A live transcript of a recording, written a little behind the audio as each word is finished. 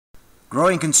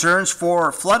Growing concerns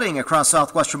for flooding across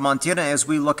southwestern Montana as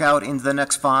we look out into the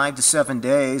next 5 to 7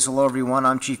 days. Hello everyone,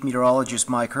 I'm Chief Meteorologist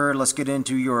Mike Hurd. Let's get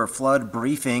into your flood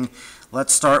briefing.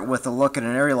 Let's start with a look at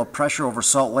an area of pressure over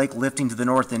Salt Lake lifting to the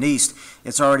north and east.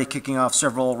 It's already kicking off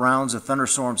several rounds of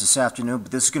thunderstorms this afternoon,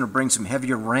 but this is going to bring some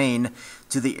heavier rain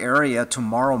to the area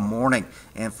tomorrow morning,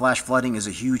 and flash flooding is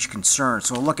a huge concern.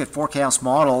 So we'll look at forecast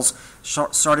models,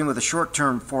 starting with a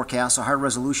short-term forecast, a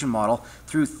high-resolution model,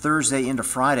 through Thursday into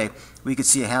Friday. We could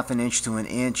see a ½ an inch to an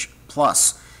inch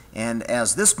plus. And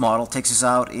as this model takes us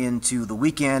out into the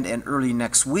weekend and early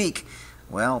next week,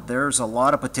 well, there's a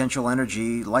lot of potential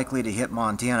energy likely to hit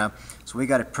Montana. So we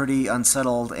got a pretty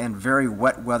unsettled and very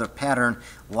wet weather pattern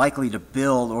likely to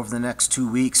build over the next 2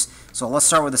 weeks. So let's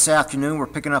start with this afternoon. We're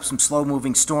picking up some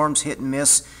slow-moving storms, hit and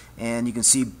miss, and you can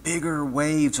see bigger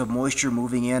waves of moisture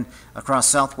moving in across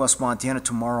southwest Montana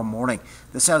tomorrow morning.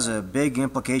 This has a big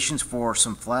implications for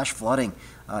some flash flooding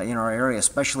in our area,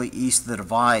 especially east of the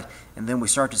divide, and then we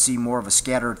start to see more of a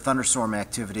scattered thunderstorm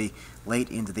activity late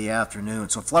into the afternoon.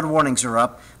 So flood warnings are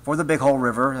up for the Big Hole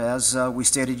River, as we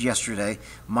stated yesterday.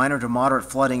 Minor to moderate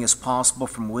flooding is possible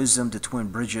from Wisdom to Twin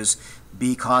Bridges.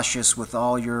 Be cautious with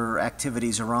all your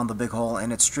activities around the Big Hole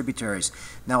and its tributaries.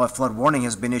 Now, a flood warning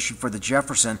has been issued for the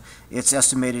Jefferson. It's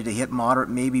estimated to hit moderate,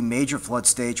 maybe major flood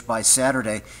stage by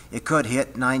Saturday. It could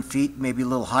hit 9 feet, maybe a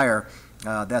little higher.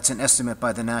 That's an estimate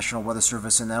by the National Weather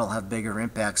Service, and that'll have bigger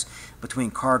impacts between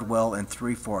Cardwell and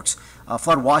Three Forks.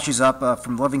 Flood watches up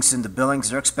from Livingston to Billings.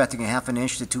 They're expecting a ½ an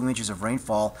inch to 2 inches of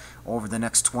rainfall over the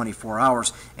next 24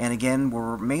 hours. And again,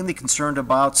 we're mainly concerned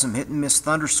about some hit and miss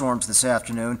thunderstorms this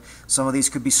afternoon. Some of these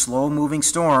could be slow-moving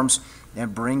storms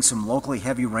and bring some locally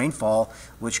heavy rainfall,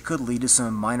 which could lead to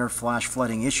some minor flash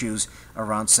flooding issues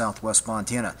around southwest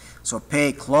Montana. So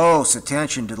pay close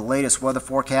attention to the latest weather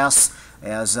forecasts,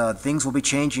 as things will be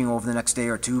changing over the next day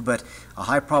or two, but a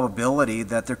high probability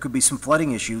that there could be some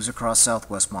flooding issues across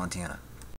southwest Montana.